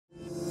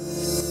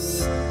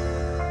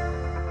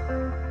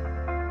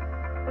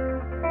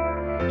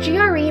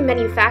GRE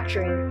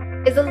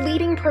Manufacturing is a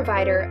leading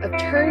provider of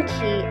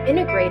turnkey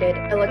integrated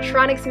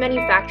electronics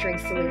manufacturing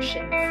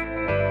solutions.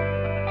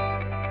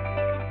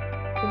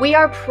 We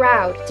are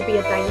proud to be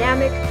a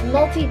dynamic,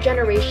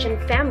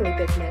 multi-generation family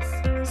business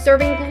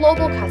serving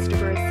global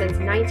customers since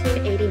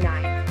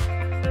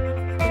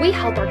 1989. We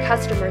help our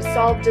customers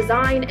solve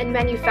design and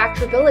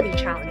manufacturability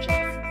challenges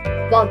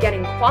while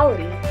getting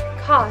quality,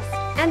 cost,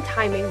 and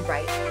timing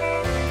right.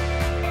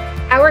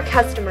 Our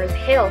customers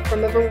hail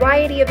from a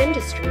variety of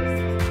industries,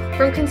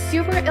 from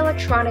consumer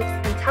electronics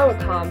and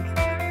telecom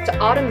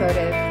to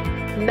automotive,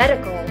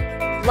 medical,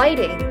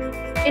 lighting,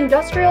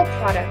 industrial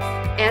products,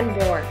 and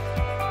more.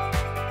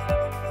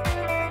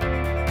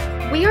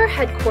 We are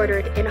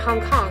headquartered in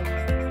Hong Kong,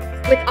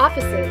 with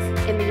offices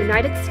in the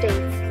United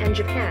States and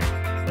Japan.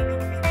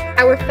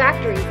 Our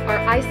factories are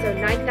ISO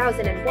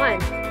 9001,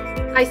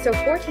 ISO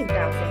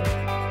 14000,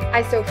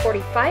 ISO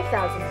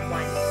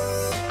 45001,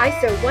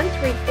 ISO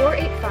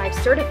 13485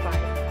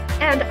 certified,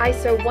 and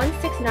ISO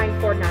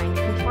 16949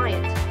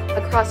 compliant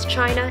across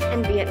China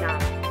and Vietnam.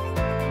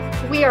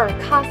 We are a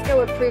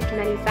Costco-approved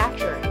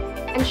manufacturer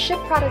and ship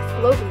products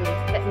globally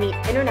that meet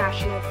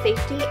international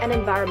safety and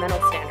environmental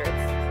standards.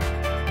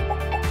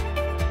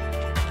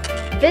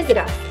 Visit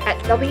us at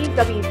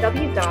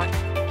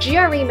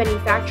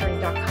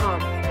www.gremanufacturing.com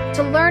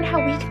to learn how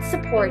we can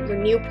support your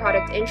new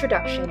product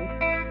introduction,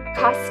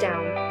 cost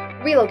down,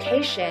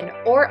 relocation,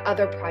 or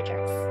other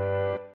projects.